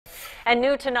And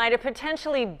new tonight, a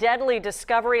potentially deadly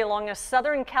discovery along a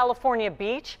Southern California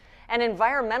beach. And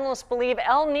environmentalists believe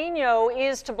El Nino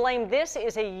is to blame. This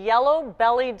is a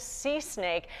yellow-bellied sea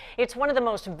snake. It's one of the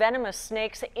most venomous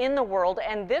snakes in the world,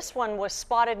 and this one was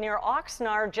spotted near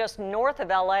Oxnard, just north of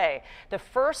LA. The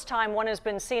first time one has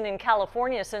been seen in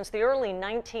California since the early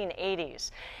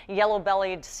 1980s.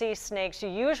 Yellow-bellied sea snakes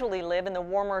usually live in the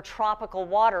warmer tropical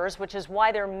waters, which is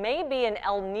why there may be an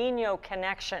El Nino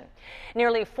connection.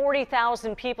 Nearly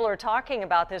 40,000 people are talking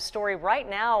about this story right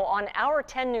now on our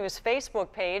 10 News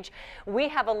Facebook page. We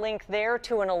have a link there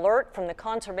to an alert from the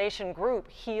conservation group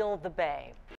Heal the Bay.